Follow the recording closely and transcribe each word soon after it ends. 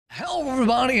Hello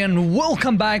everybody and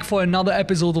welcome back for another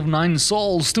episode of Nine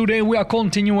Souls. Today we are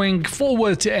continuing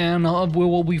forward and we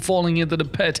will be falling into the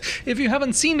pit. If you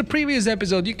haven't seen the previous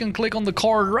episode, you can click on the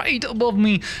card right above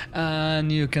me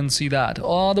and you can see that.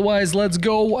 Otherwise, let's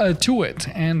go to it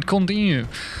and continue.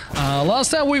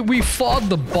 Last time we fought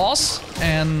the boss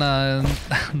and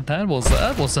that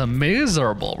was a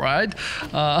miserable, right?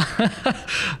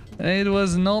 It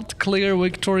was not clear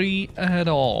victory at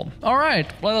all.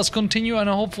 Alright, let us continue and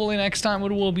hopefully next time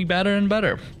it will be better and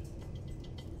better.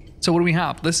 So what do we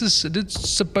have? This is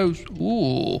supposed...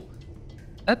 Ooh,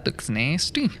 that looks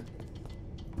nasty.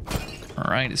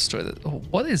 Alright, destroy that. Oh,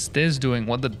 what is this doing?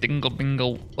 What the dingle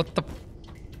bingle? What the...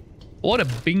 What a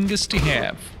bingus to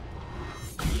have.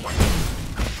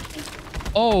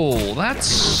 Oh,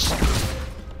 that's...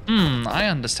 I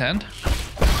understand.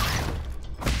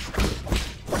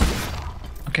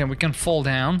 Okay, we can fall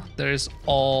down. There is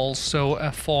also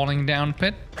a falling down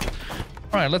pit.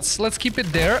 All right, let's keep it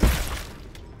there.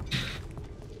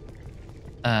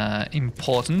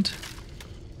 Important.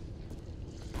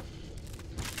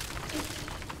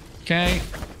 Okay.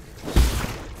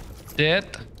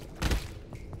 Dead.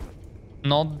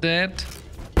 Not dead.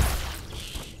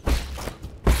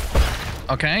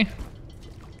 Okay.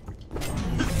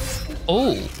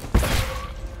 Oh.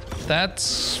 That's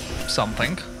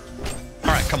something.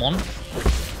 Alright, come on.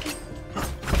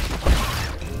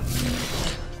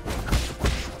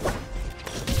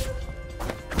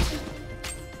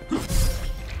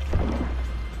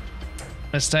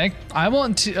 Mistake. I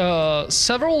want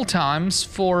several times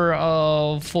for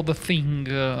the thing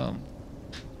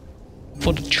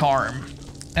for the charm,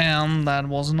 and that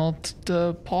was not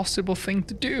the possible thing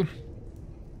to do.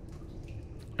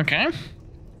 Okay.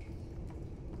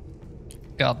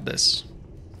 Got this.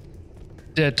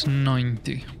 Dead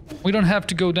 90. We don't have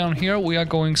to go down here. We are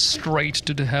going straight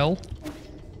to the hell.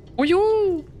 Oh,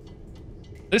 you!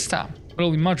 This time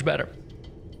it'll be much better.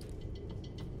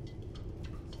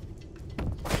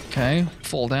 Okay,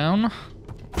 fall down.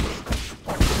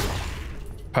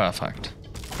 Perfect.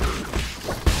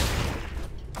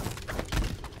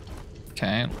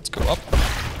 Okay, let's go up.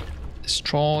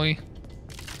 Destroy.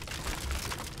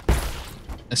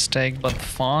 Mistake, but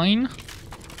fine.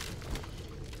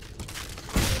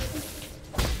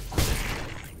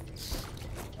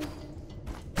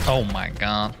 Oh my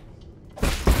god.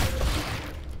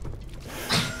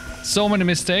 So many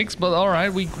mistakes, but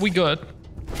alright, we good.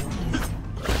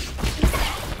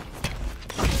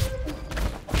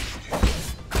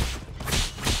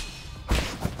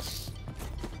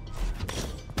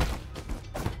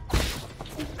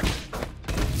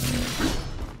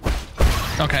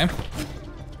 Okay.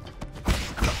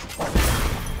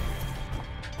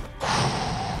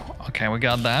 Okay, we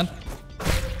got that.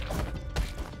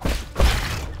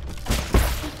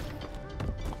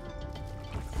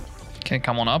 Okay,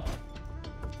 come on up.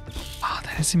 Ah, oh,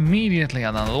 that is immediately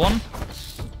another one.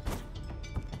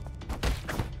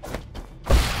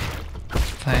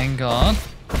 Thank God.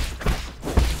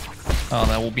 Oh,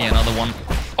 that will be another one.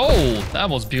 Oh, that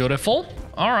was beautiful.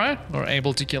 All right, we're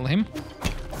able to kill him.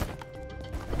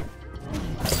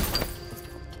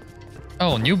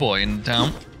 Oh, new boy in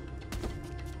town.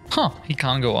 Huh, he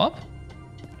can't go up?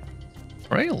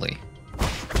 Really?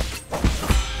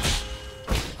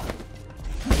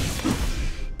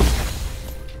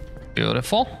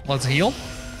 Beautiful. Let's heal.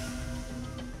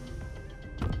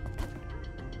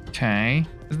 Okay.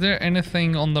 Is there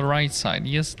anything on the right side?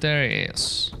 Yes, there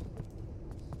is.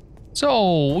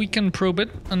 So we can probe it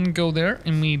and go there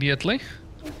immediately.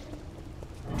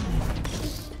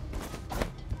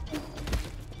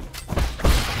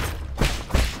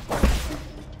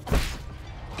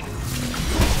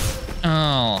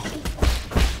 Oh.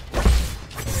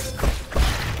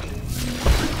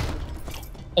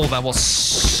 Oh, that was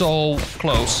so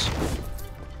close.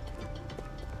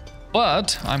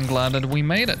 But I'm glad that we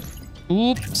made it.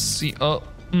 Oopsie. Oh,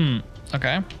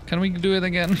 okay. Can we do it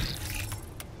again?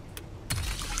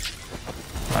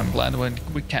 I'm glad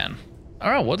we can.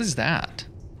 Alright, what is that?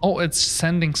 Oh, it's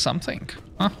sending something.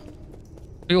 Huh?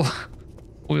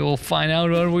 We will find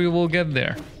out when we will get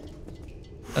there.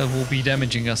 That will be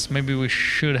damaging us. Maybe we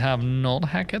should have not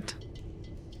hacked it.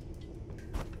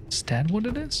 Is that what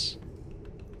it is?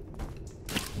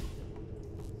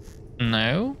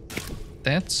 No,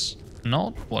 that's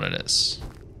not what it is.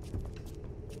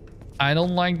 I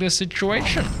don't like this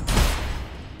situation.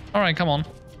 All right, come on.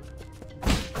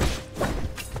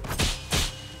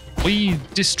 We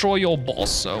destroy your boss,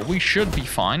 so we should be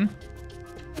fine.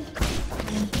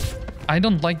 I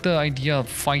don't like the idea of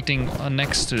fighting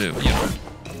next to, you know.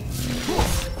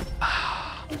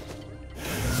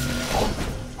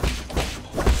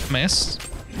 Miss.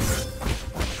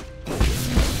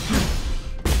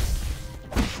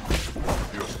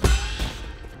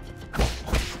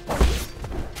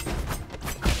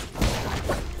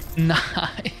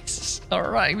 Nice. All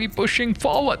right, we're pushing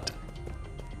forward.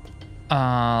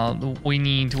 We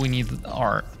need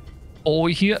our oil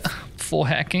here for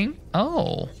hacking.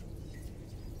 Oh,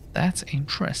 that's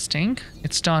interesting.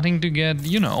 It's starting to get,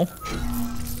 you know,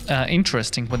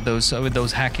 interesting with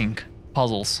those hacking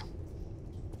puzzles.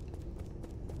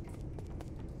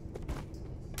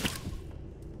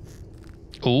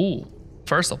 Oh,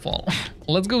 first of all,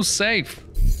 let's go save.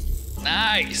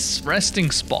 Nice, resting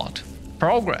spot.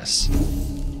 Progress.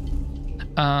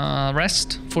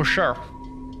 Rest for sure.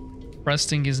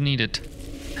 Resting is needed.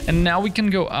 And now we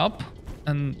can go up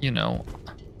and, you know.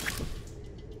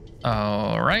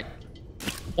 All right.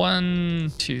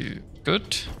 1, 2.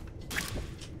 Good.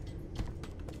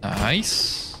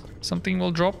 Nice. Something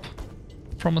will drop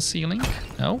from a ceiling.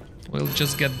 No, we'll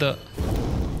just get the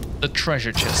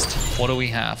treasure chest. What do we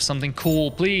have? Something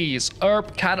cool, please.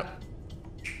 Herb cat.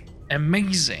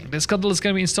 Amazing. This scuttle is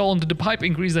going to be installed into the pipe,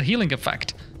 increase the healing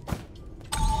effect.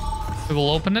 We will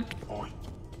open it.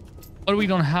 But we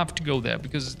don't have to go there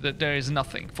because there is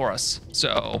nothing for us.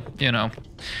 So, you know,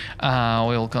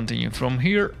 we'll continue from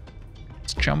here.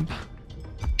 Let's jump.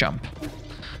 Jump.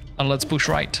 And let's push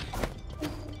right.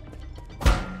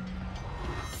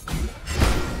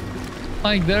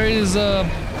 Like, there is a...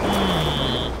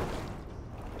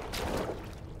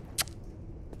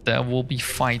 There will be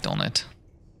fight on it.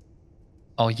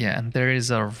 Oh yeah, and there is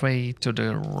a way to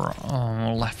the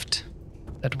left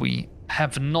that we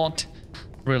have not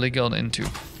really got into.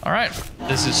 All right,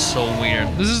 this is so weird.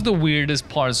 This is the weirdest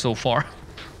part so far.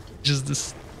 Just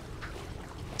this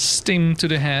sting to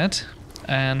the head,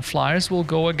 and flyers will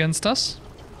go against us.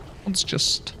 Let's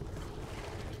just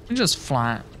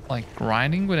fly, like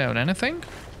riding without anything.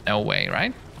 No way,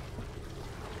 right?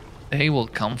 They will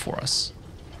come for us,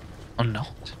 or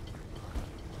not.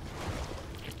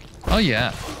 Oh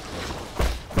yeah.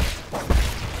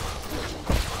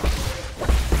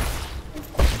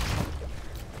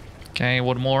 Okay,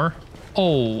 what more?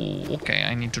 Oh, okay,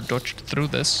 I need to dodge through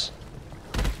this.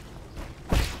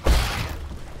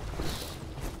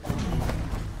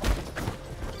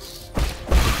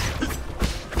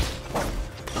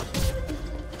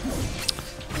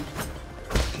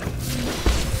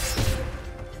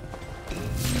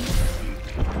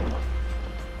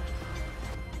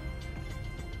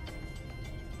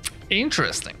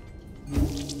 Interesting.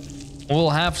 We'll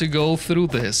have to go through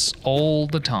this all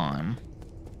the time.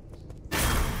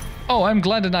 Oh, I'm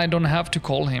glad that I don't have to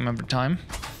call him every time.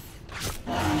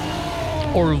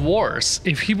 Or worse,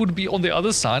 if he would be on the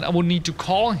other side, I would need to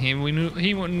call him.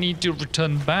 He would need to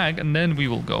return back, and then we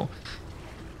will go.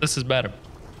 This is better.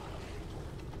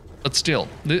 But still,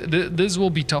 this will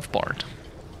be tough part.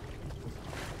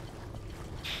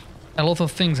 A lot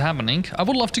of things happening. I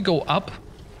would love to go up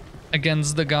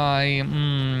against the guy.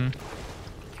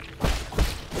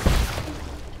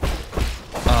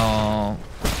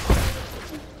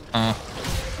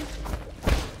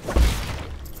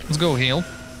 Let's go heal.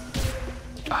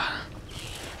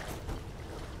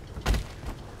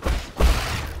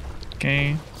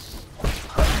 Okay.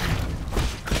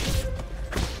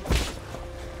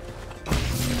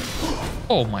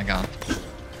 Oh my god.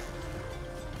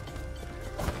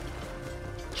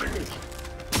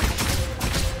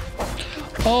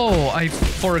 Oh, I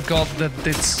forgot that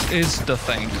this is the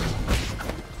thing.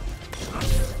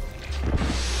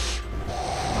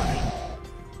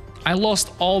 I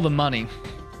lost all the money,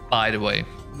 by the way.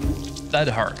 That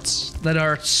hurts. That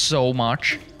hurts so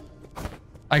much.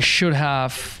 I should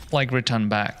have, like, returned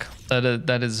back.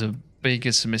 That is the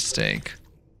biggest mistake.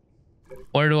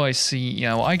 Where do I see?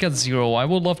 Yeah, well, I got 0. I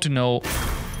would love to know.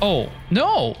 Oh,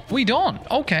 no, we don't.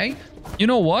 Okay. You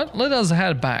know what? Let us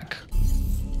head back.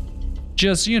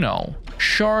 Just, you know,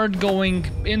 shard going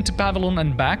into Pavilion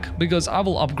and back, because I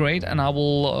will upgrade and I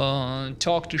will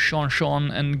talk to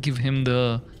Sean and give him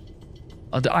the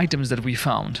items that we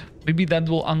found. Maybe that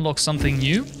will unlock something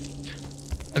new.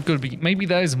 It could be. Maybe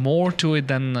there is more to it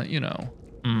than, you know,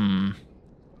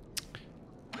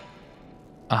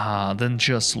 than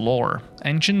just lore.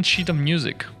 Ancient sheet of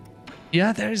music.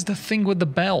 Yeah, there is the thing with the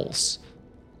bells.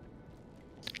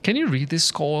 Can you read this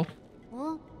score?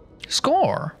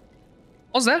 Score?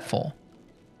 What's that for?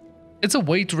 It's a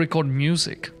way to record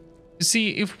music. You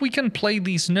see, if we can play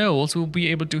these notes, we'll be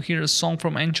able to hear a song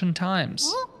from ancient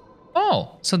times.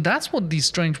 Oh, so that's what these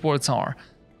strange words are.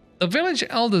 The village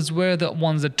elders were the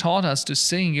ones that taught us to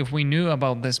sing. If we knew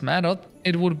about this method,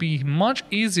 it would be much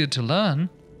easier to learn.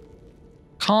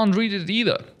 Can't read it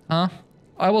either, huh?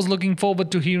 I was looking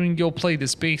forward to hearing you play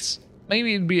this piece.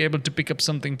 Maybe you'd be able to pick up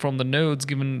something from the notes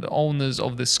given the owners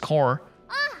of this score.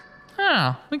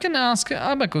 We can ask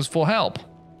Abacus for help.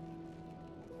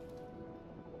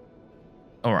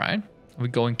 Alright, are we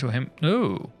going to him?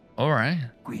 No. Alright.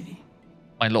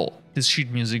 My lord, this sheet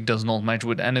music does not match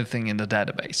with anything in the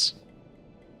database.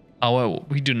 However,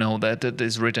 we do know that it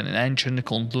is written in ancient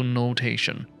Kundun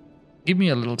notation. Give me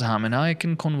a little time and I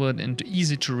can convert into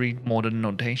easy-to-read modern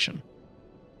notation.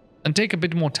 And take a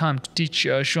bit more time to teach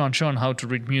Xuan how to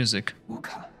read music.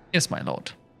 Yes, my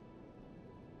lord.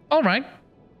 Alright.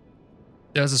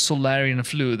 There's a Solarian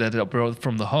flute that I brought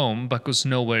from the home, Bacchus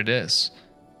knows where it is.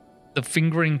 The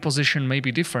fingering position may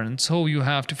be different, so you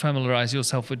have to familiarize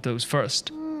yourself with those first.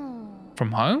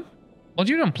 From home? Well,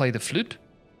 you don't play the flute?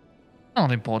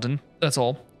 Not important, that's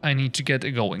all. I need to get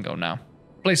going now.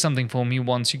 Play something for me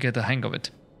once you get the hang of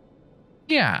it.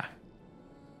 Yeah.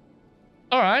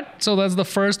 Alright, so that's the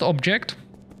first object.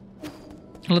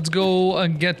 Let's go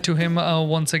get to him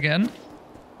once again.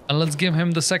 And let's give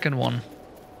him the second one.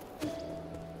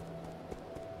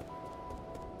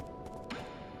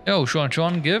 Yo,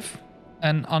 Xuan, give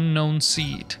an unknown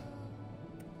seed.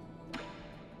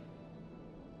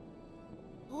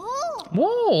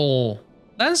 Whoa!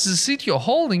 That's the seed you're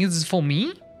holding. Is it for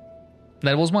me?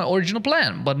 That was my original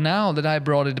plan, but now that I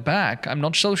brought it back, I'm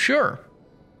not so sure.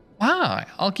 Why?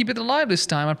 I'll keep it alive this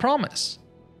time, I promise.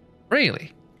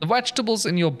 Really? The vegetables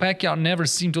in your backyard never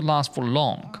seem to last for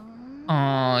long.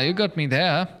 You got me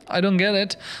there. I don't get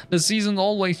it. The seasons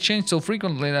always change so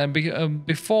frequently that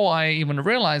before I even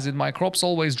realize it, my crops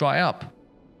always dry up.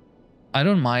 I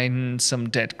don't mind some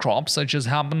dead crops, I just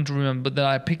happen to remember that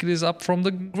I picked this up from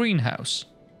the greenhouse.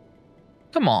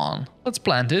 Come on, let's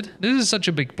plant it. This is such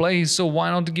a big place, so why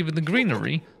not give it the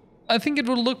greenery? I think it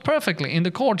will look perfectly in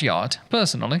the courtyard,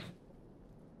 personally.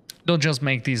 Don't just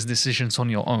make these decisions on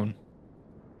your own.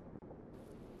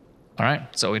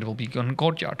 Alright, so it will be in the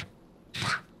courtyard.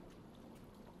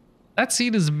 That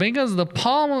seed is big as the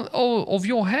palm of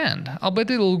your hand. I'll bet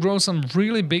it'll grow some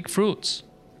really big fruits.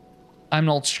 I'm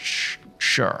not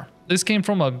sure. This came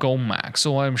from a Gomak,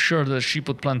 so I'm sure that she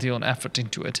put plenty of effort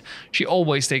into it. She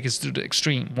always takes it to the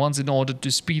extreme. Once, in order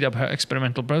to speed up her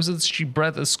experimental process, she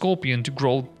bred a scorpion to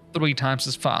grow 3 times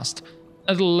as fast.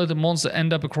 That little monster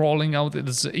ended up crawling out of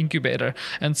its incubator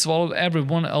and swallowed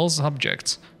everyone else's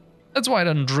subjects. That's why I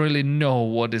don't really know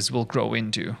what this will grow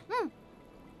into.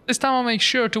 This time I'll make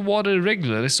sure to water it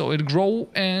regularly so it grow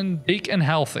and big and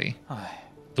healthy.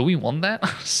 Do we want that?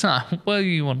 Sam, well,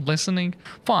 you want listening?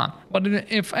 Fine, but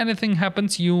if anything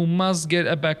happens, you must get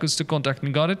Abacus to contact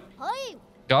me, got it?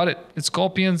 Got it. If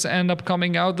scorpions end up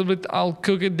coming out of it, I'll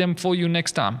cook them for you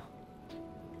next time.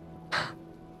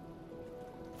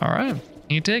 Alright,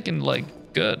 you taking like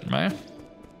good, man.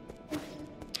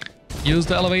 Use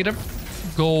the elevator.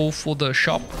 Go for the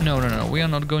shop. No, we are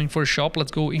not going for a shop.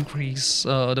 Let's go increase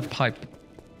the pipe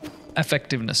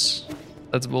effectiveness.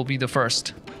 That will be the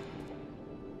first.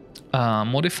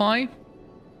 Modify.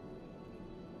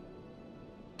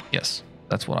 Yes,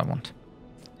 that's what I want.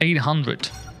 800.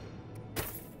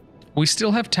 We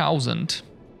still have 1000.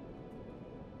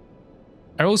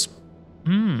 Arrows.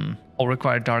 All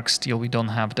require dark steel. We don't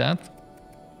have that.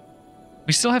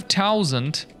 We still have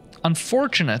 1000.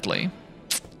 Unfortunately,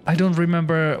 I don't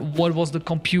remember what was the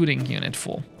computing unit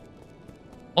for.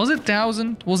 Was it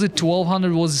 1000? Was it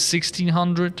 1200? Was it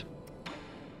 1600?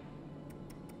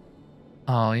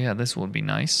 Oh yeah, this would be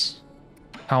nice.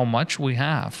 How much we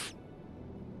have?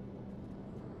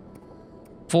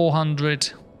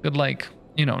 400. Good, like,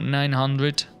 you know,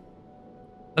 900.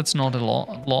 That's not a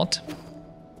lot.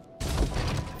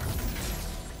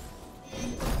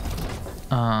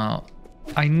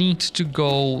 I need to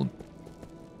go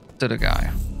to the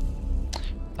guy.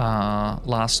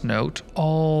 Last note.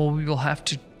 Oh, we will have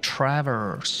to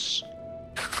traverse.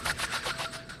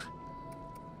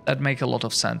 That makes a lot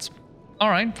of sense.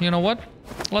 Alright, you know what?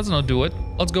 Let's not do it.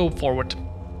 Let's go forward.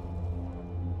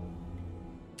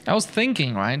 I was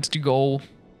thinking, right, to go...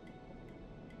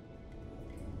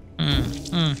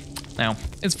 No,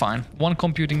 it's fine. One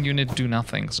computing unit do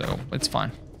nothing, so it's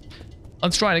fine.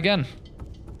 Let's try it again.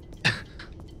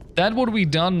 That what we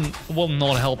done will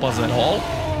not help us at all.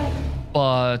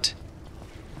 But,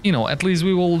 you know, at least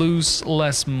we will lose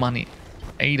less money.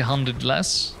 800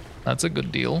 less. That's a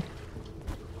good deal.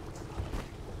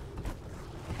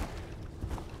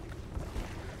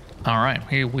 Alright,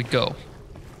 here we go.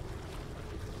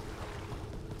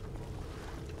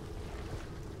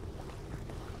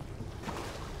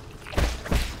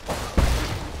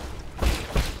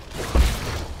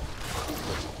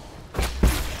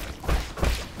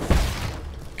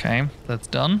 Okay, that's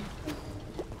done.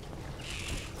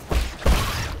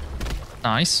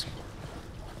 Nice.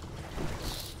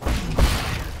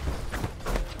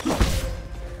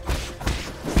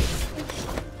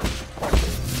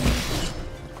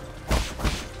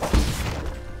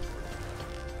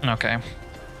 Okay.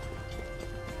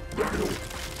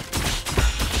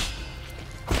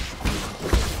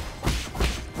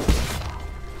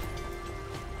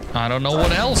 I don't know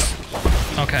what else.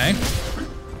 Okay.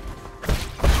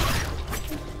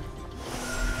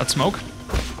 Let's smoke.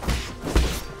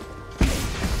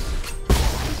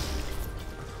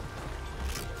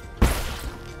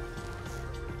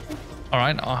 All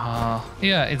right.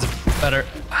 Yeah, it's better.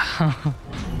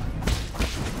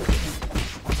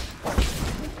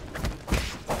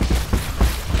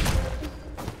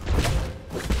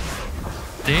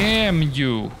 Damn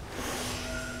you.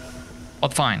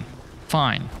 But fine.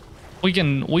 Fine. We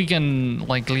can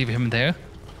like leave him there.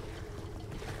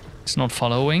 He's not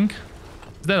following.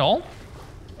 Is that all?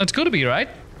 That's gotta be, right?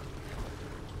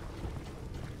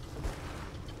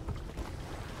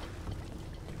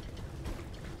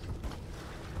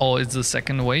 Oh, it's the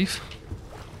second wave.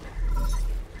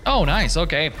 Oh, nice.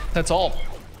 Okay, that's all.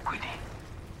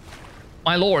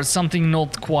 My lord, something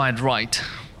not quite right.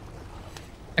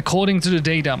 According to the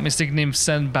data Mystic Nymph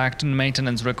sent back to the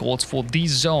maintenance records for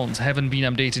these zones haven't been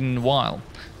updated in a while.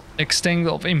 The extent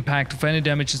of impact of any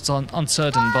damage is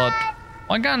uncertain, but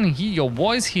I can't hear your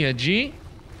voice here, G.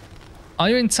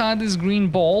 Are you inside this green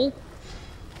ball?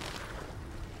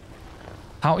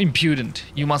 How impudent.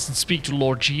 You mustn't speak to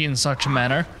Lord G in such a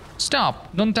manner.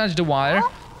 Stop, don't touch the wire.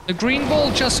 The green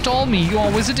ball just told me you are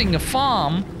visiting a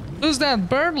farm. Who's that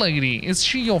bird lady? Is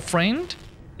she your friend?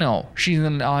 No, she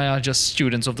and I are just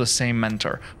students of the same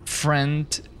mentor.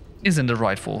 Friend isn't the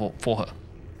right for her.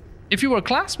 If you were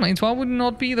classmates, why would you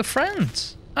not be the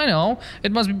friends? I know,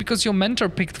 it must be because your mentor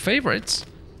picked favorites.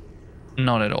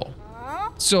 Not at all.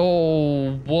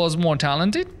 So, was more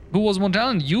talented? Who was more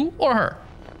talented, you or her?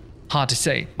 Hard to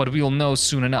say, but we'll know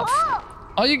soon enough.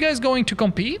 Are you guys going to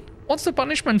compete? What's the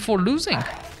punishment for losing?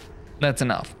 That's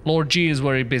enough. Lord G is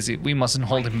very busy. We mustn't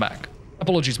hold him back.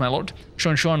 Apologies, my lord.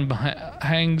 Shuan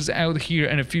hangs out here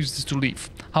and refuses to leave.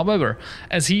 However,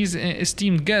 as he's an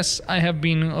esteemed guest, I have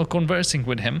been conversing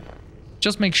with him.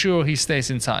 Just make sure he stays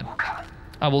inside.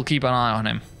 I will keep an eye on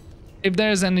him. If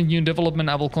there is any new development,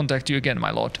 I will contact you again,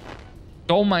 my lord.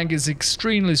 Dolmag is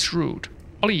extremely shrewd.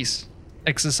 Please,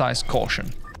 exercise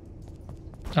caution.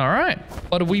 Alright,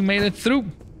 but we made it through.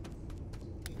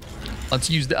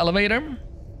 Let's use the elevator,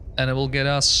 and it will get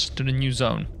us to the new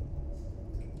zone.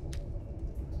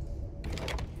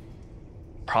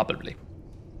 Probably.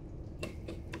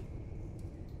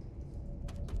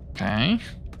 Okay.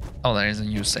 Oh, there is a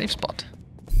new safe spot.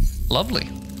 Lovely.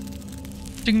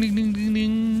 Ding, ding, ding, ding,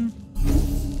 ding.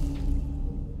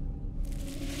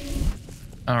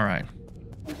 Alright.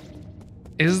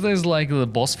 Is this like the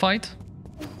boss fight?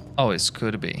 Oh, it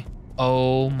could be.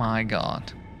 Oh my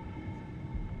god.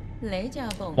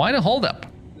 Why the hold up?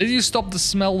 Did you stop the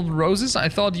smell of roses? I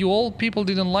thought you all people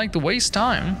didn't like to waste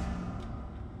time.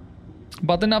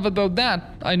 But enough about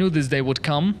that. I knew this day would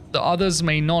come. The others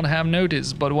may not have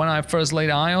noticed, but when I first laid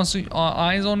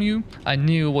eyes on you, I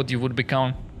knew what you would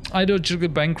become.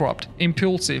 Ideologically bankrupt,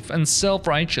 impulsive, and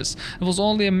self-righteous. It was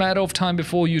only a matter of time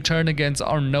before you turned against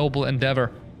our noble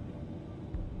endeavor.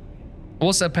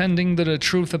 Was appending the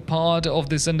truth a part of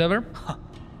this endeavor?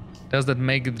 Does that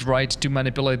make it right to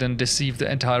manipulate and deceive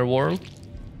the entire world?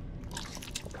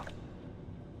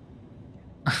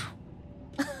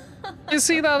 You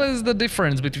see, that is the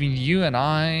difference between you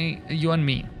and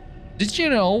me. Did you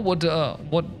know what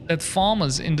that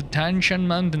farmers in the Tanshan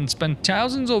Mountains spent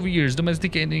thousands of years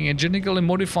domesticating and genetically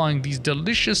modifying these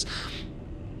delicious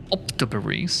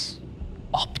octoberries?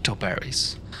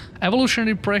 Octoberries.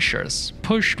 Evolutionary pressures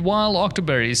pushed wild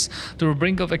octoberries to the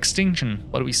brink of extinction,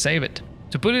 but we save it.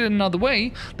 To put it another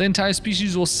way, the entire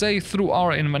species was saved through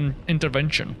our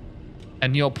intervention.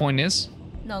 And your point is?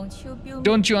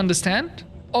 Don't you understand?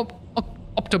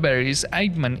 Octoberries,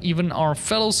 Eggman, even our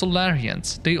fellow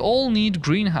Solarians, they all need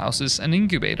greenhouses and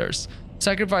incubators.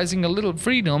 Sacrificing a little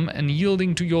freedom and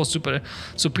yielding to your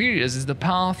superiors is the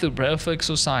path to perfect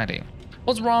society.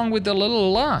 What's wrong with the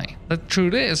little lie? The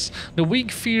truth is, the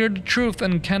weak fear the truth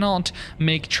and cannot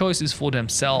make choices for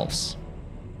themselves.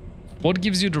 What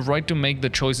gives you the right to make the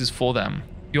choices for them?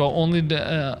 You are only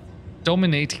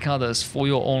dominating others for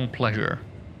your own pleasure.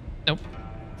 Nope.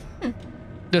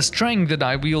 The strength that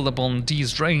I wield upon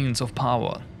these reins of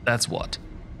power, that's what.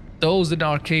 Those that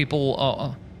are capable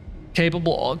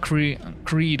of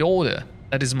create order,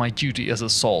 that is my duty as a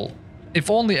soul.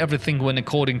 If only everything went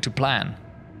according to plan.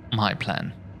 My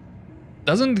plan.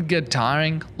 Doesn't it get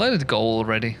tiring? Let it go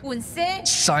already.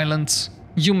 Silence.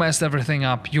 You messed everything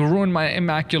up. You ruined my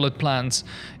immaculate plans.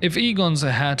 If Egon's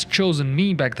had chosen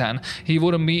me back then, he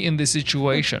wouldn't be in this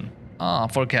situation. Ah,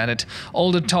 forget it.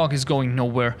 All the talk is going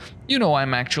nowhere. You know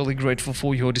I'm actually grateful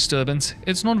for your disturbance.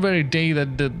 It's not very day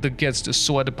that gets to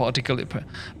sweat a particularly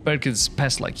Perkins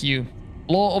pest like you.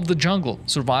 Law of the jungle.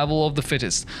 Survival of the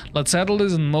fittest. Let's settle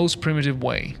this in the most primitive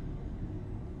way.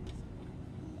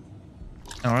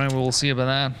 Alright, we'll see about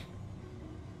that.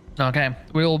 Okay,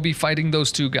 we'll be fighting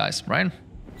those two guys, right?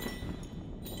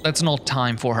 That's not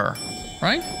time for her,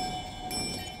 right?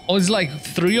 Oh, it's like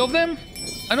 3 of them?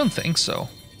 I don't think so.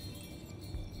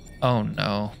 Oh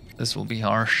no, this will be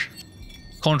harsh.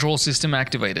 Control system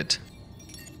activated.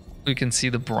 We can see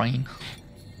the brain.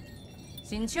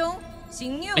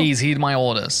 Please heed my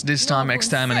orders. This time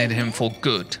exterminate him for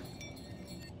good.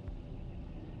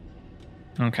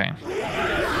 Okay.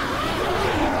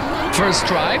 First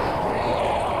try.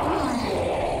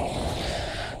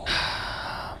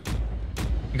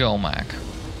 Go, Mac.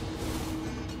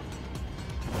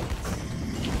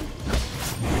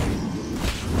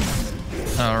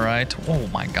 Alright. Oh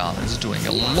my god, this is doing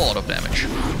a lot of damage.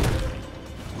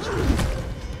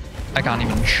 I can't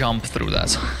even jump through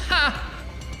that. Ha!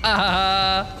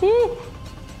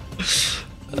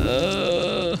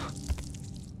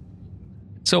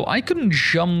 So I couldn't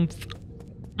jump.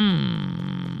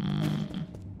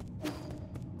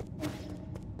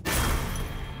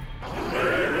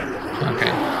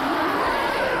 Okay.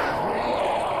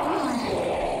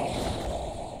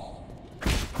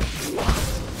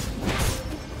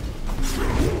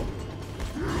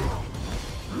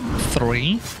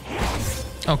 Three.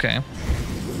 Okay.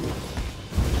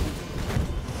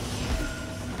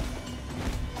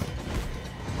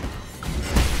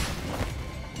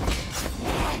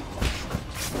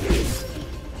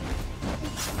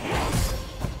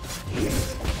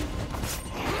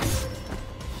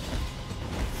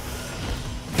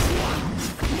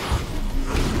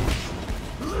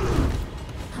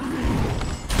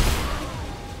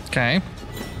 Okay.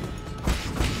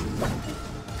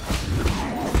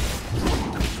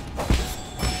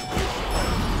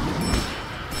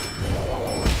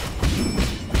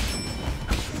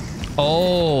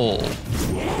 Oh,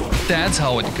 that's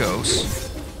how it goes.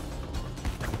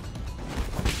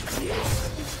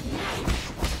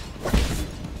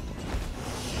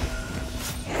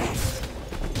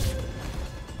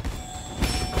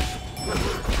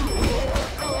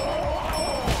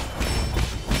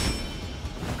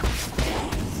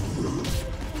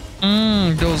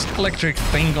 Those electric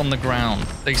things on the ground,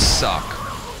 they suck.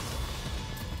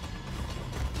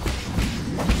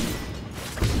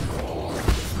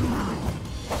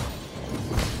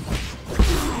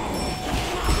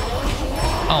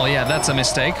 Oh yeah, that's a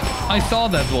mistake. I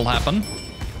thought that will happen,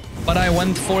 but I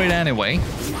went for it anyway.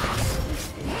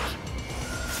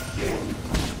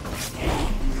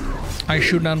 I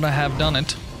should not have done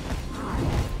it.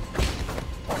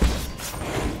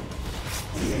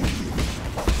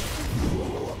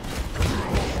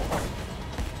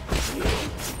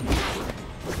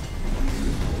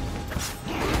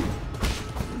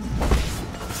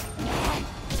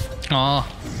 Ah,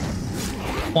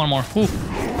 one more. Ooh.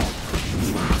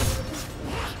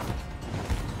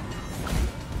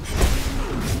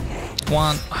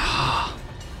 One.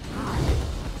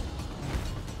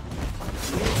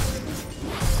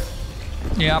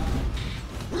 Yep.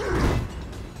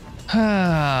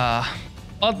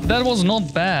 But that was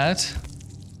not bad.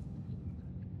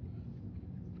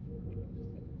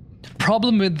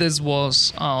 Problem with this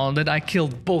was that I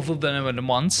killed both of them at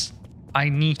once. I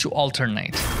need to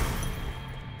alternate.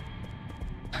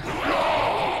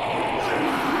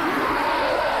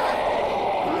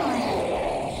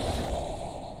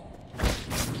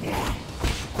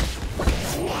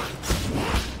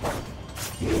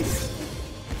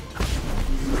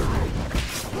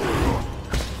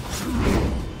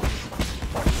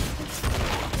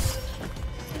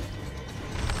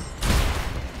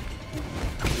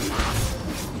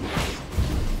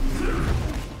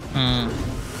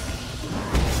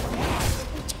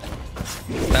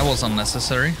 That was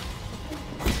unnecessary.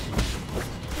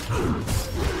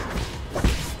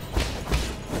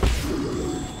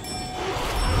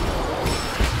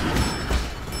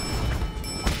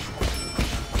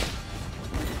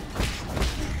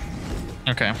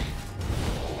 Okay.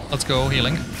 Let's go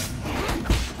healing.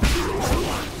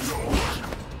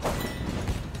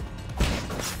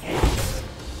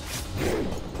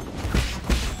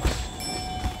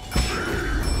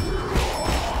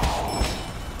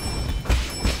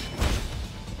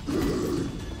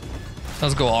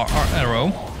 Let's go our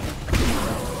arrow.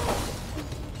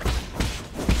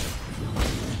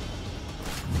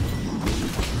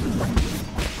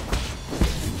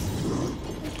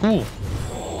 Ooh.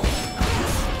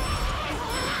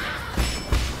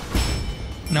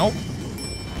 Nope.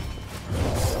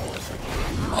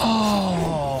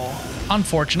 Oh,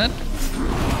 unfortunate.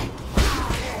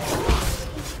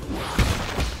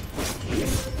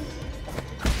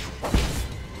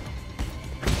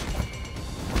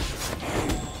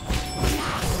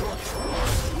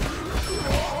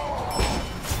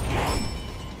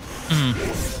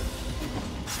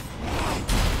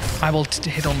 I will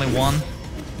hit only one.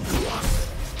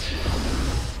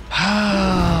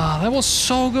 Ah, that was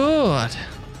so good.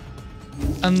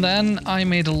 And then I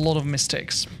made a lot of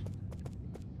mistakes.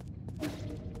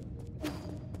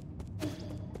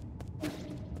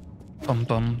 Bum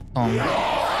bum bum.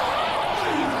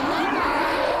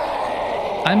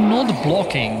 I'm not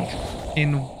blocking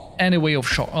in any way of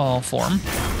form.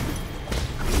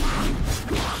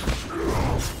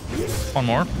 One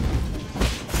more.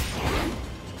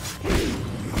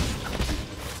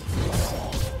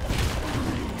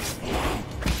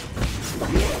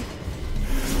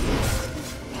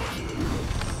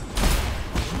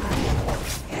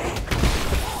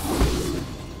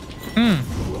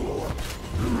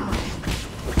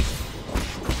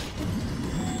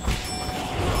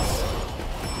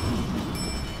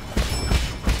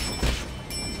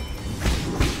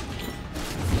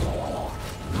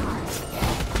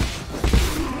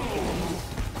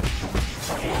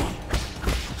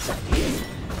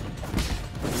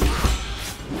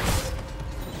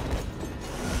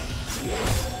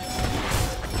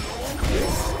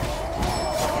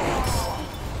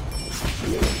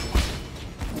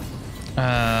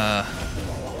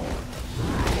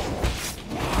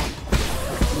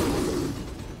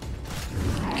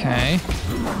 Okay.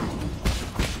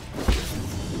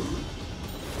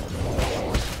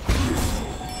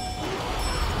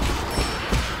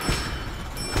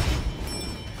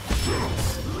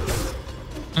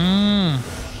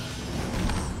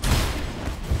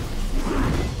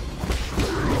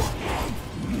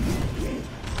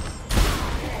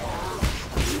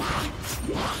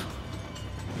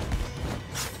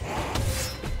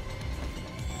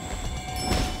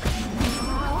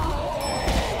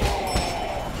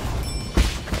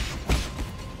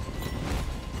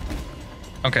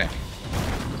 Okay.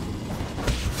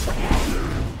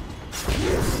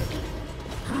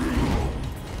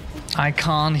 I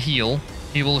can't heal.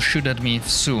 He will shoot at me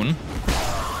soon.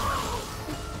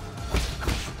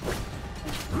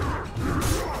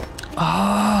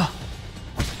 Ah!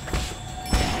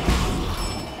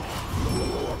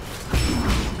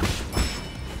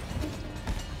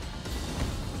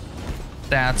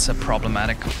 That's a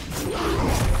problematic.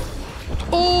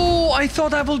 Oh, I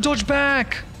thought I will dodge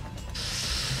back.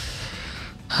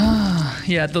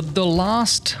 Yeah, the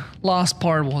last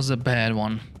part was a bad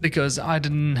one because I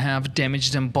didn't have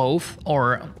damaged them both,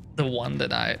 or the one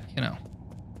that that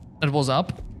was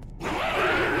up.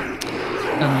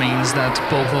 That means that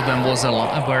both of them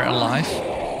were alive.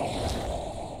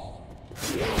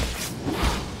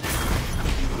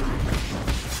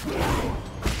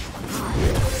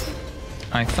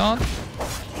 I thought,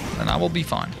 then I will be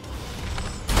fine.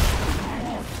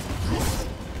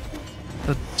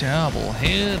 The double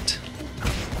hit.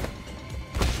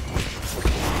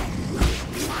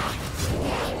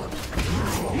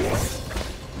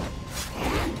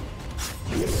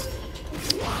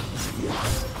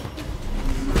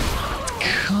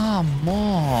 Come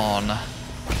on.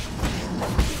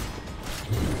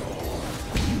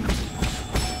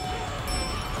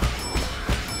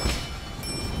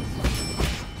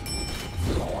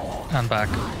 And back.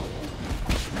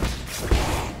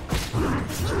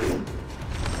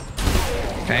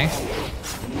 Okay.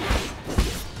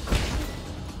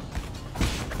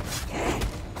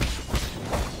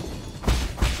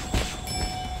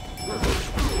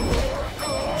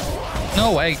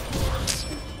 No way.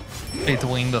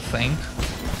 Between the thing.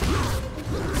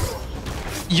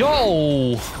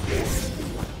 Yo!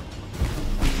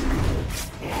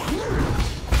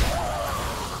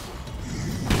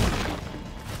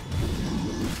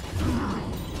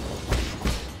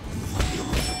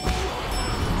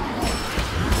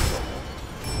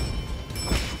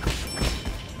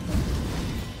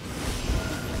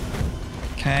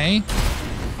 Okay.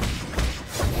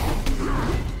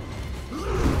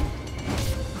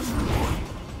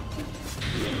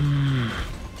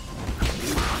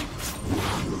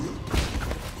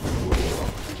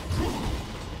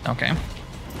 Okay.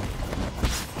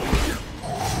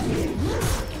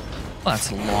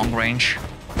 That's long range.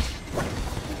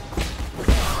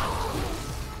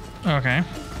 Okay.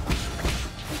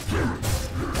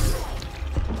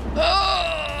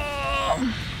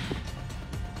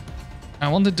 I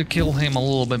wanted to kill him a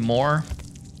little bit more.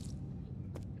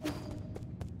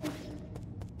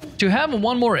 To have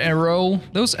one more arrow,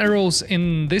 those arrows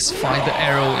in this fight, the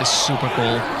arrow is super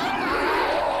cool.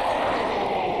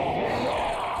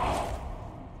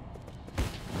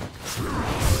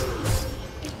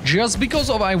 Just because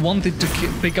of I wanted to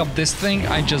pick up this thing,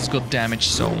 I just got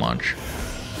damaged so much.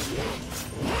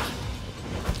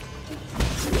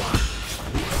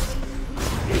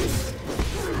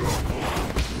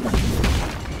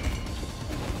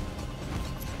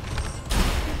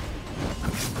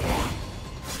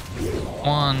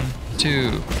 One,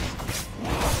 two.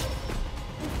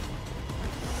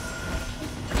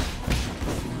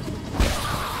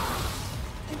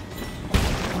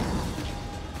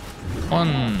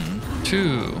 One,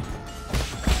 two.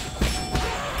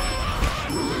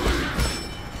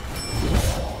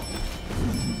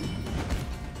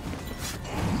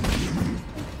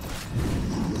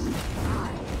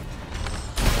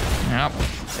 Yep.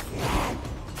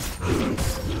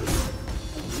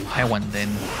 I went in.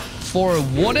 For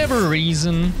whatever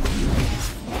reason.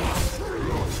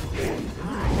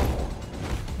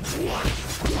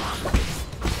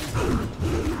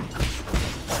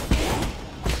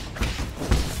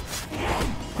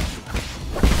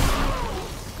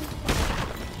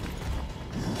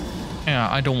 Yeah,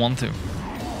 I don't want to.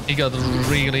 He got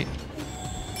really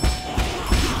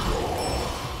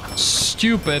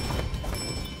stupid.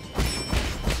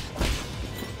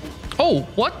 Oh,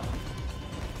 what?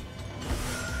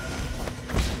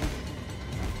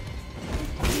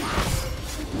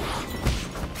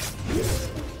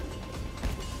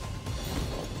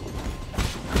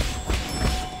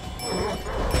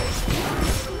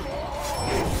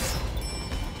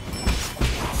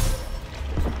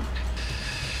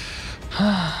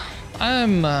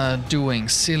 I'm doing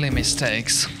silly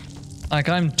mistakes. Like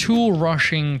I'm too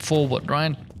rushing forward,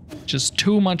 right? Just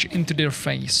too much into their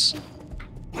face.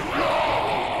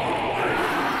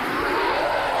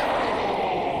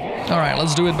 Alright,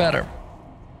 let's do it better.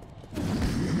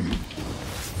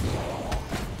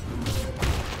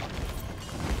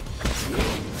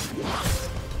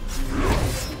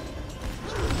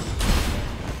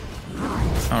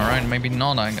 Alright, maybe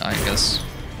not, I guess.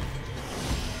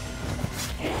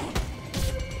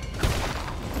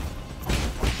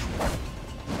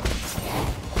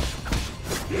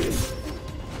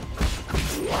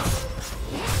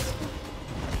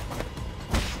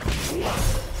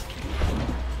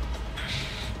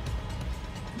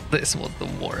 This was the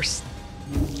worst.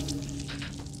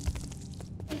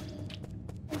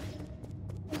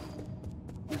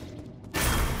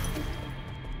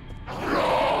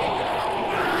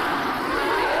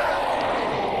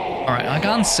 Alright, I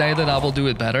can't say that I will do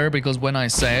it better because when I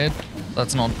say it,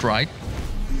 that's not right.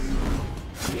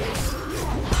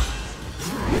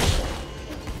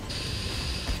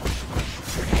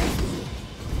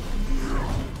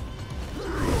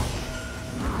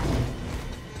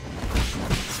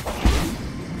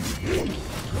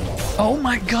 Oh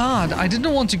my god, I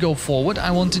didn't want to go forward,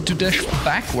 I wanted to dash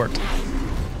backward.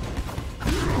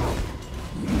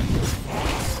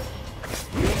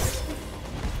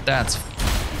 That's...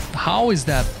 How is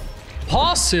that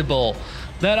possible?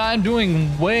 That I'm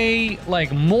doing way,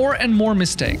 like, more and more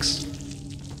mistakes.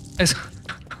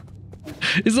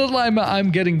 It's not like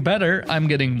I'm getting better, I'm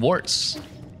getting worse.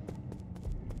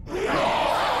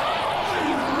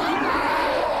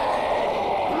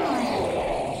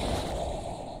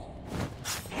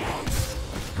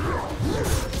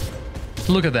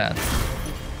 Look at that.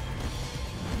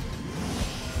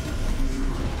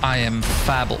 I am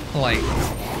fabble, like...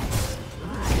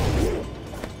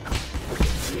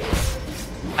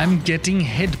 I'm getting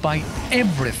hit by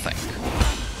everything.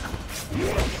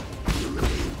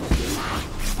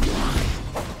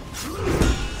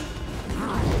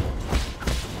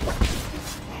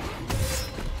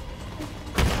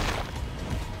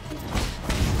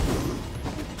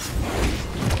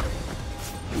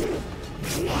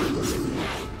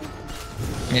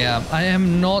 Yeah, I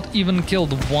am not even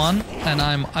killed one, and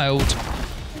I'm out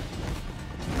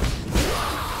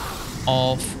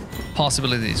of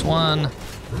possibilities. 1,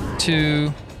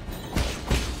 2.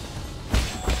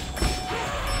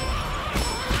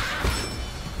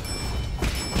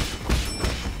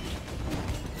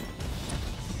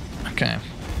 Okay.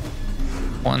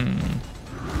 1,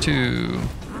 2,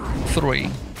 3.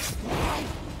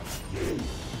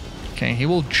 Okay, he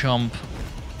will jump.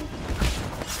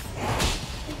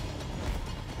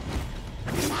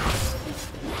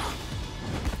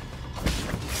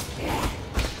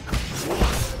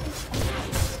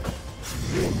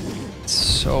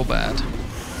 So bad.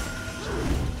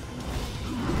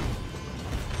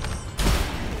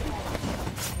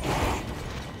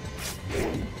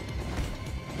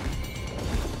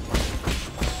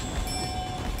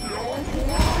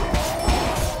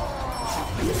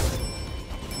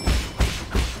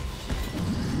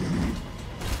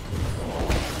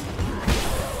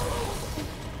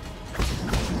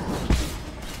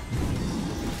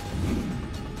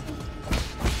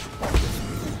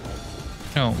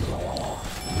 No.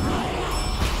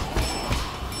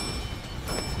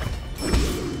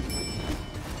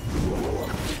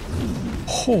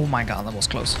 Oh my god, that was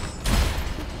close.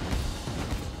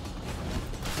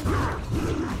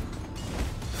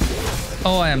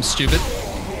 Oh, I am stupid.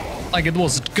 Like, it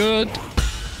was good,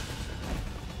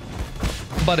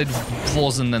 but it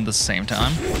wasn't at the same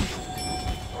time.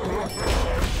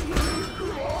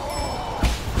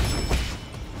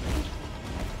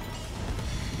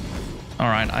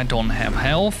 Alright, I don't have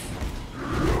health.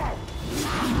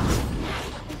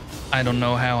 I don't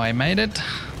know how I made it,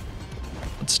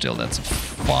 but still, that's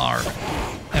far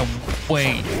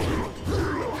away.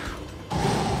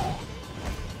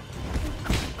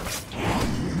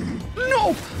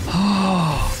 No!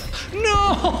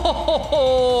 No!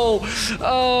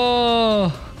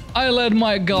 I let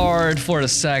my guard for a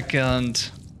second.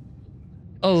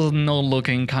 I was not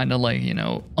looking kind of like, you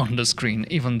know, on the screen,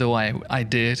 even though I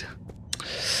did.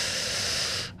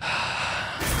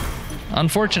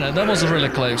 Unfortunate, that was really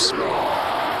close.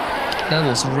 That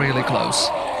was really close.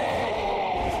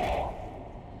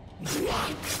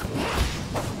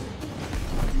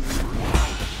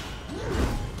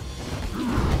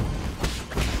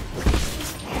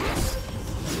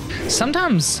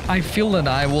 Sometimes I feel that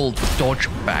I will dodge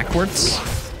backwards.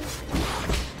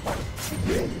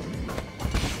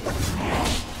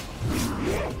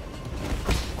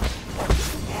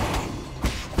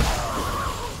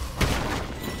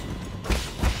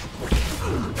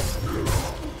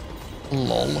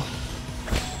 Lol.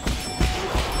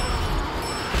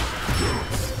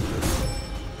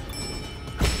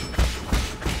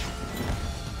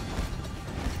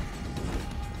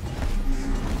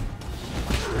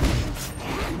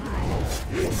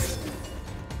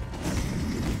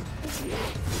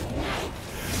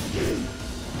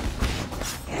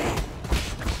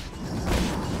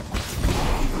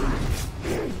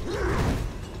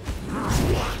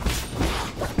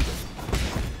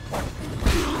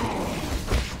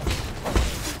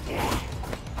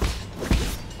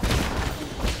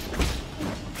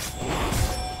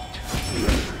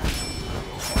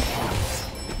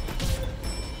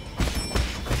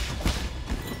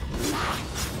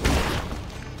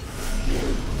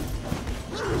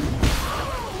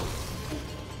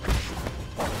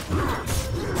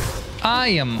 I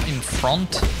am in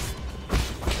front.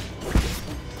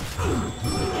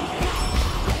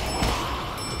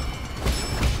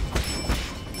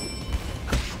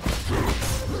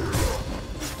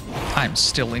 I'm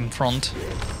still in front.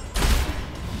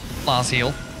 Last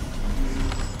heal.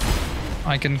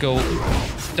 I can go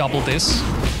double this.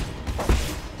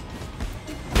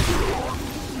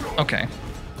 Okay.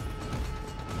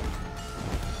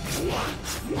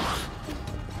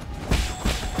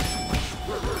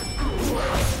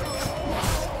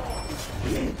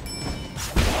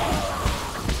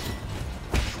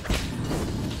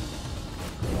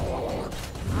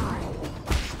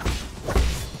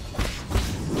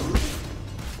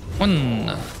 One.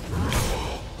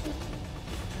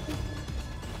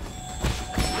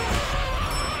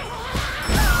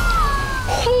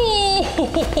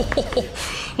 Oh,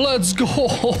 let's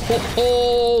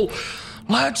go.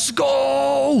 Let's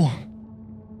go.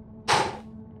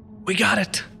 We got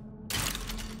it.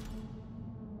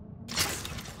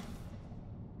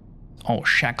 Oh,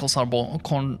 shackles are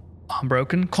broken.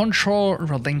 Control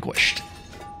relinquished.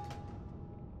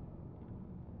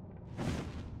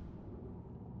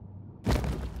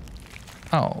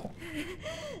 Oh.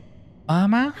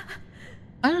 Mama?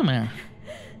 Mama.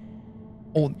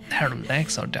 Oh, her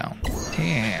legs are down.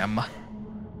 Damn.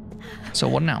 So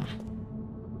what now?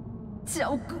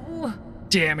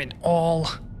 Damn it all.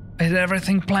 I had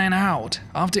everything planned out.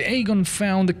 After Aegon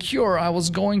found the cure, I was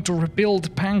going to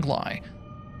rebuild Panglai.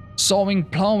 Sowing,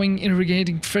 plowing,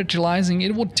 irrigating, fertilizing,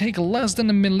 it would take less than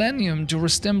a millennium to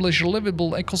establish a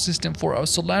livable ecosystem for our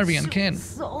Solarian kin.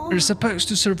 We're supposed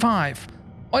to survive.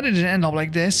 Why did it end up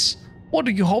like this? What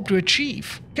do you hope to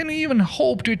achieve? Can you even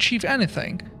hope to achieve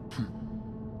anything?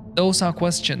 Those are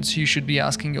questions you should be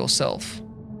asking yourself.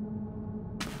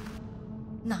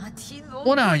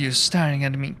 What are you staring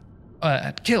at me?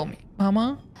 Kill me,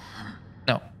 Mama?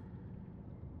 No.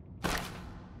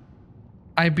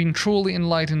 I've been truly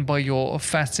enlightened by your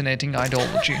fascinating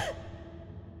ideology.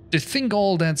 To think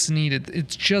all that's needed,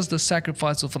 it's just the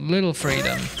sacrifice of a little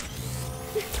freedom.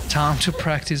 Time to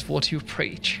practice what you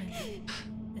preach.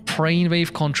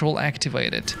 Brainwave control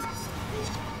activated.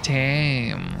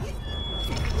 Damn.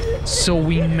 So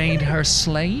we made her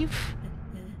slave?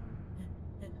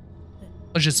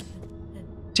 Or just...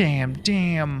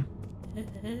 Damn.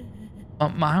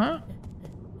 Mama?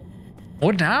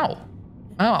 What now?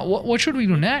 Ah, what should we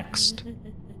do next?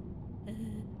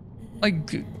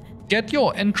 Like, get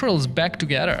your entrails back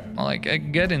together.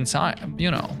 Like, get inside.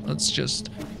 You know, let's just.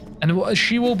 And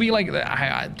she will be like,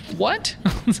 what?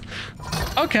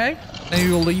 Okay, then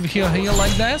you'll leave here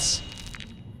like this.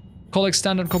 Collect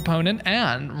standard component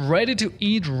and ready to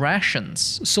eat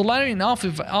rations. Solar enough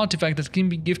of artifact that can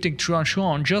be gifted to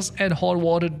Anshuan. Just add hot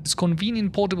water to this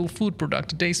convenient portable food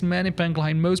product. It tastes many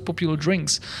Pangline most popular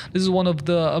drinks. This is one of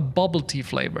the bubble tea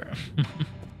flavor.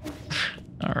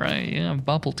 Alright, yeah,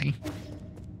 bubble tea.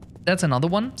 That's another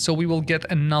one. So we will get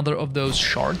another of those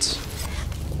shards.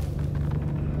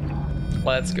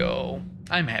 Let's go.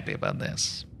 I'm happy about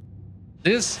this.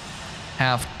 This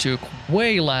have took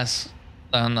way less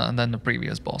than the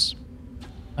previous boss.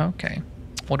 Okay,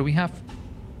 what do we have?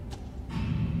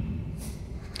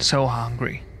 So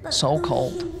hungry, so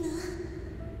cold.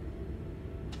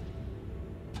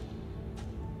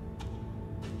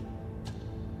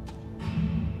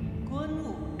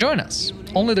 Join us.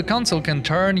 Only the council can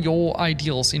turn your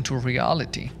ideals into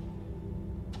reality.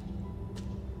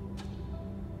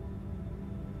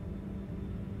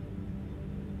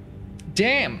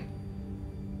 Damn.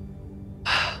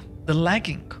 The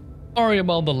lagging. Sorry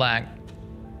about the lag.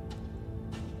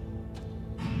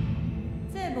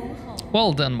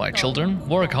 Well done, my children.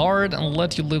 Work hard and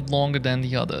let you live longer than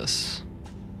the others.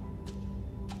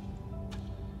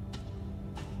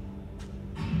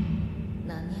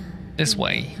 This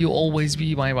way, you'll always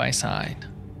be by my side.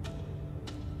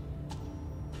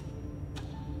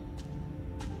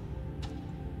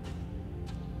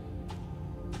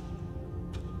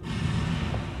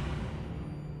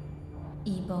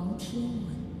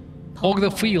 Walk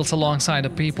the fields alongside the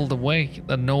people the way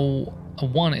that no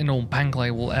one in all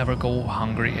Panglai will ever go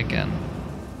hungry again.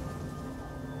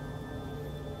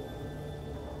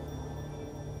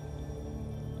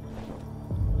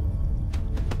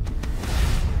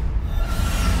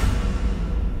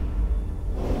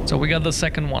 So we got the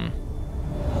second one.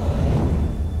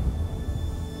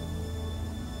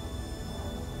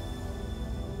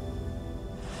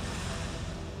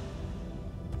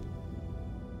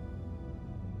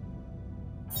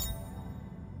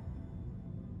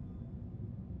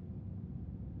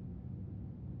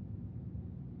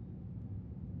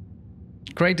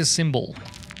 Greatest symbol.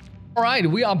 Alright,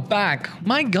 we are back.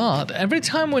 My god, every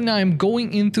time when I'm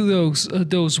going into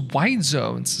those white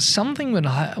zones, something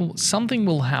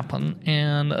will happen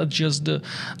and just the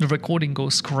recording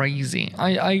goes crazy.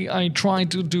 I try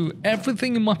to do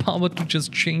everything in my power to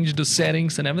just change the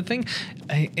settings and everything.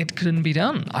 It couldn't be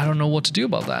done. I don't know what to do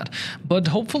about that. But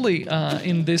hopefully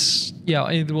in this, yeah,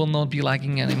 it will not be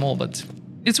lagging anymore, but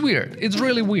it's weird. It's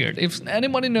really weird. If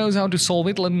anybody knows how to solve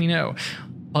it, let me know.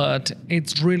 But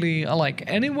it's really, like,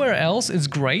 anywhere else is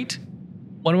great.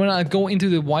 But when I go into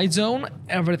the white zone,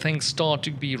 everything starts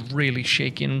to be really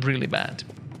shaky and really bad.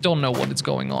 Don't know what is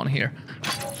going on here.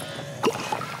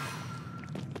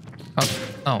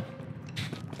 Oh.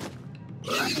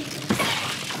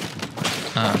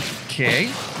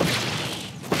 Okay.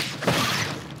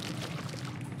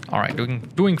 Alright,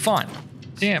 doing fine.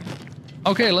 Damn.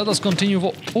 Okay, let us continue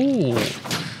for... Ooh.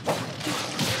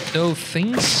 Those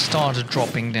things started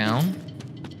dropping down.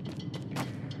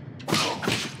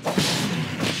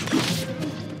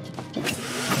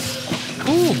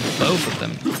 Ooh, both of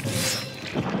them.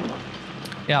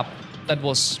 Yeah, that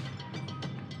was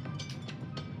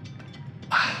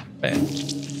bad.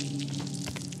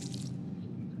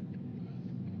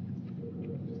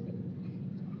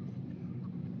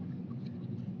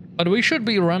 But we should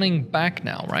be running back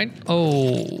now, right?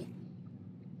 Oh.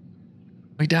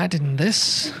 We died in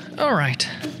this? Alright,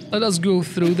 let us go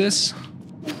through this.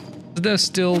 There's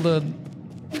still the...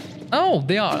 Oh,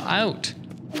 they are out.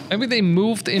 Maybe they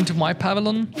moved into my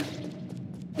pavilion.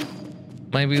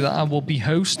 Maybe I will be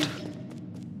host.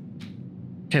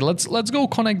 Okay, let's go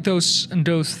connect those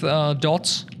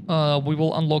dots. We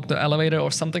will unlock the elevator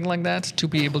or something like that to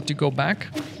be able to go back.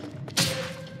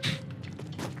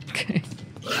 Okay.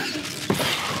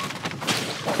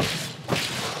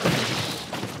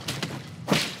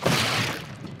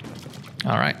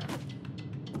 All right.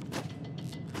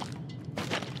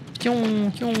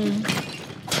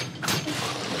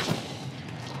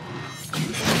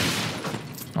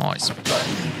 Nice.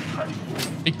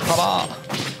 Big papa.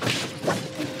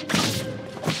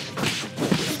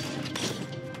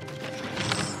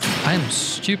 I am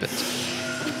stupid.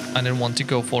 I didn't want to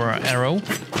go for an arrow.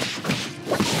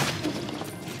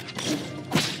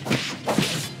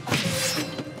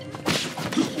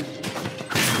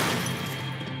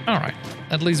 Alright.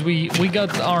 At least we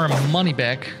got our money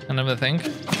back and everything.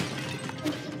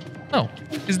 Oh,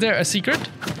 is there a secret?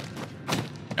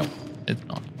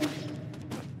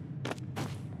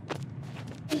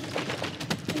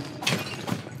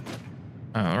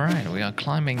 Alright, we are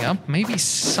climbing up. Maybe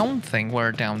something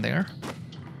were down there.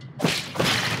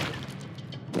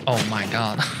 Oh my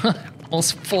god.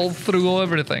 Almost fall through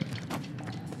everything.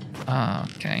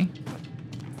 Okay.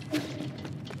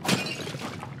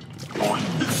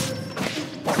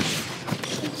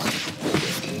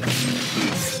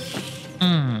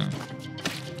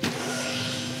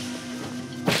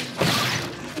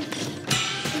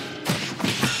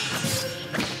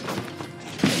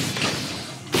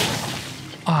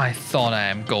 I thought I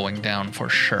am going down for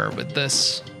sure with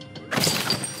this.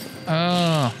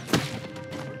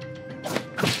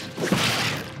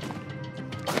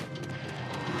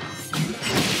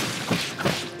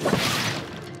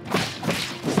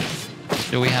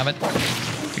 Do we have it?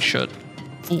 We should.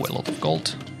 Ooh, a lot of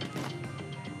gold.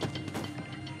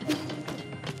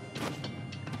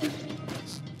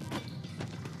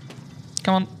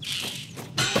 Come on.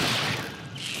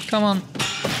 Come on.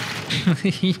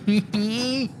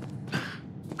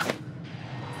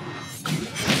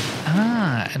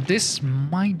 And this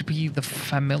might be the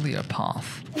familiar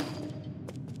path.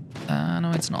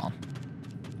 No, it's not.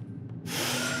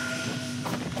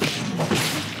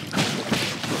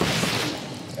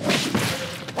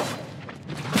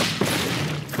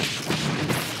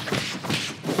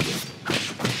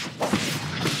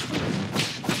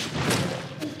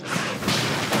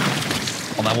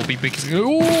 Oh, that will be big.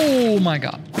 Oh my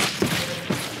god.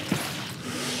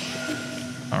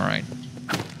 Alright.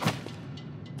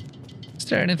 Is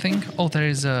there anything? Oh, there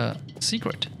is a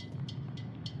secret.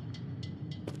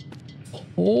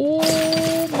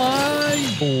 Oh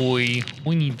my boy.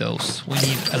 We need those. We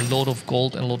need a lot of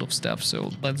gold and a lot of stuff,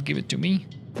 so let's give it to me.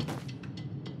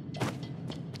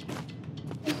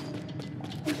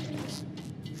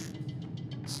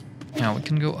 Now we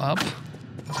can go up.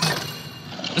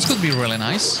 This could be really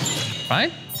nice,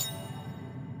 right?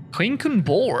 Quinkun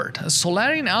Board, a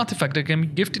Solarian artifact that can be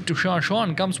gifted to Shah Shah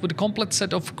and comes with a complete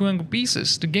set of Quinkun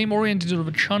pieces. The game oriented to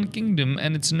the Chan Kingdom,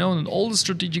 and it's known that all the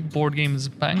strategic board games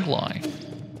Banglai.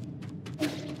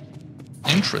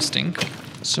 Interesting.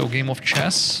 So game of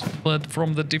chess, but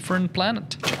from the different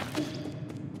planet.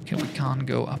 Okay, we can't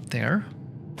go up there.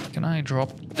 Can I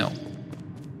drop? No.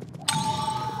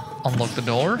 Unlock the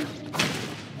door.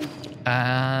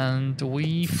 And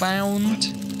we found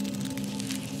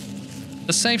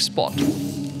the safe spot.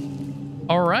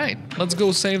 All right, let's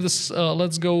go save this.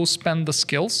 Let's go spend the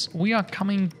skills. We are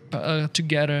coming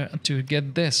together to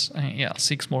get this. Yeah,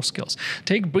 6 more skills.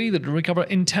 Take breather to recover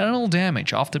internal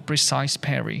damage after precise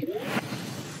parry.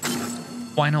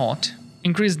 Why not?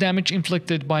 Increase damage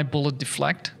inflicted by bullet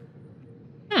deflect.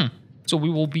 So we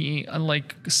will be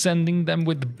like sending them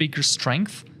with bigger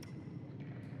strength.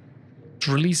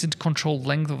 To release it, control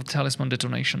length of talisman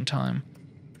detonation time.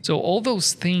 So all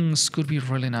those things could be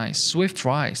really nice. Swift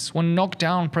rise. When knocked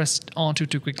down, press R2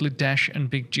 to quickly dash and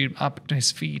big jump up to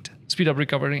his feet. Speed up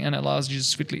recovery and allows you to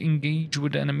swiftly engage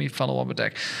with the enemy follow-up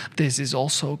attack. This is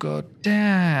also good.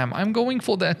 Damn, I'm going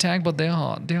for the attack, but they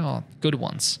are good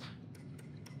ones.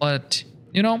 But,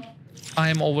 you know, I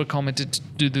am overcommitted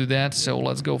to do that, so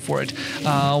let's go for it.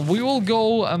 We will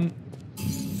go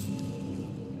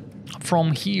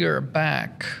from here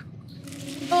back.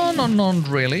 Oh, no, not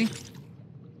really.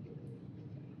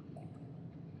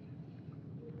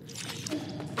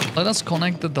 Let us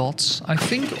connect the dots. I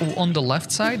think on the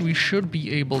left side we should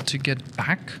be able to get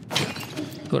back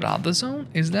to the other zone.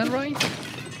 Is that right?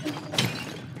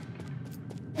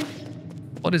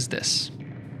 What is this?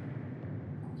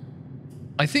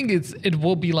 I think it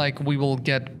will be like we will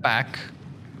get back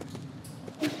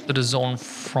to the zone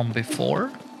from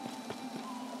before.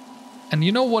 And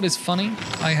you know what is funny?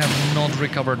 I have not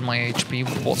recovered my HP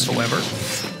whatsoever.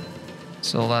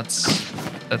 So that's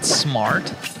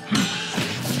smart.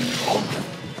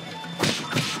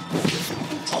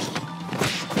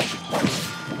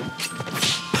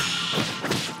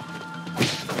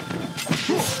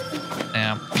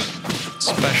 Yeah.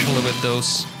 Especially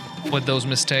with those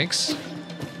mistakes.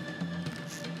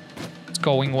 It's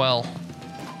going well.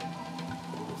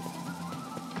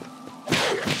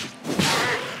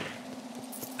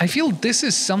 I feel this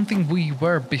is something we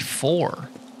were before.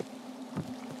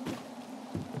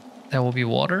 There will be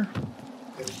water.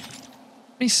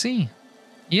 Let me see.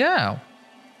 Yeah,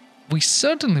 we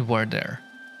certainly were there.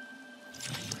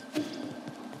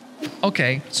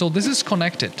 Okay, so this is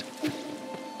connected.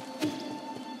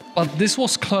 But this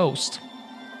was closed.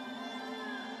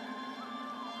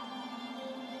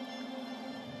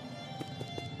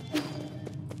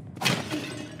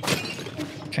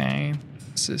 Okay,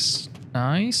 this is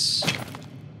nice.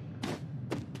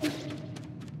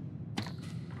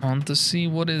 I want to see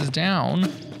what is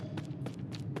down.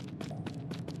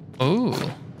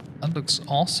 Oh, that looks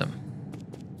awesome.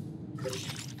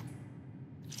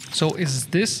 So is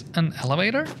this an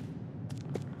elevator?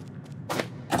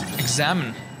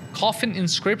 Examine. Coffin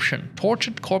inscription.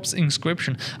 Tortured corpse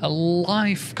inscription. A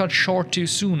life cut short too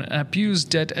soon.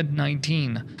 Abused dead at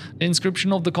 19. The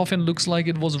inscription of the coffin looks like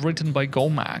it was written by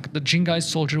Gomak. The Jingai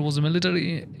soldier was a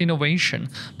military innovation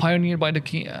pioneered by the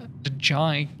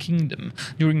Jai kingdom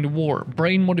during the war.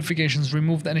 Brain modifications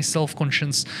removed any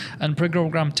self-conscience, and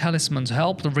pre-programmed talismans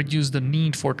helped reduce the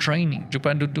need for training.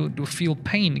 Japan to feel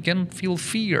pain, can feel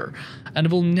fear,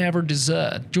 and will never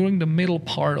desert. During the middle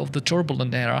part of the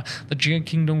turbulent era, the Jai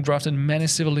kingdom drafted many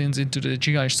civilians into the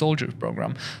Jai soldiers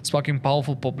program, sparking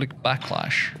powerful public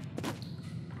backlash.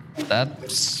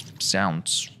 That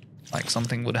sounds like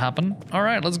something would happen. All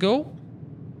right, let's go.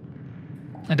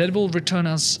 And that will return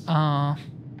us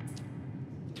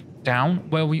down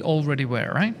where we already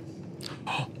were, right?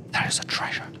 Oh, there is a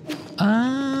treasure.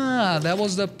 Ah, that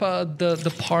was the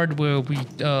part where we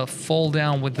fall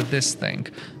down with this thing.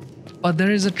 But there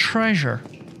is a treasure.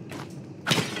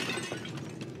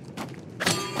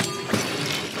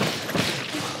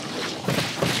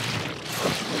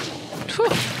 Whew,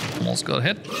 almost got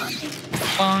hit.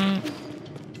 Bang.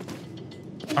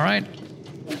 All right.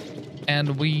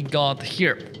 And we got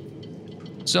here.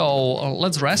 So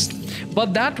let's rest.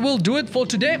 But that will do it for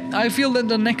today. I feel that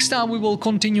the next time we will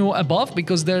continue above,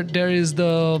 because there is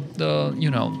the you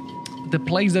know, the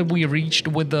place that we reached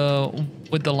with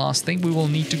the last thing. We will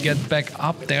need to get back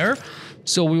up there,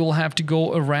 so we will have to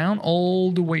go around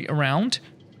all the way around.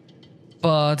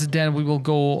 But then we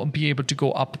will be able to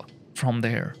go up from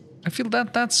there. I feel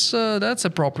that that's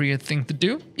appropriate thing to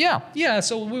do. Yeah.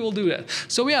 So we will do that.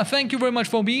 So yeah, thank you very much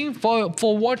for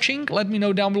watching. Let me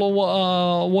know down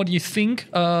below what you think.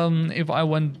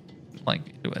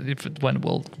 If it went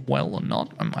well or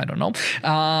not. I don't know.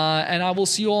 And I will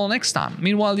see you all next time.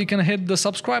 Meanwhile, you can hit the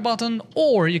subscribe button,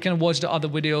 or you can watch the other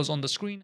videos on the screen.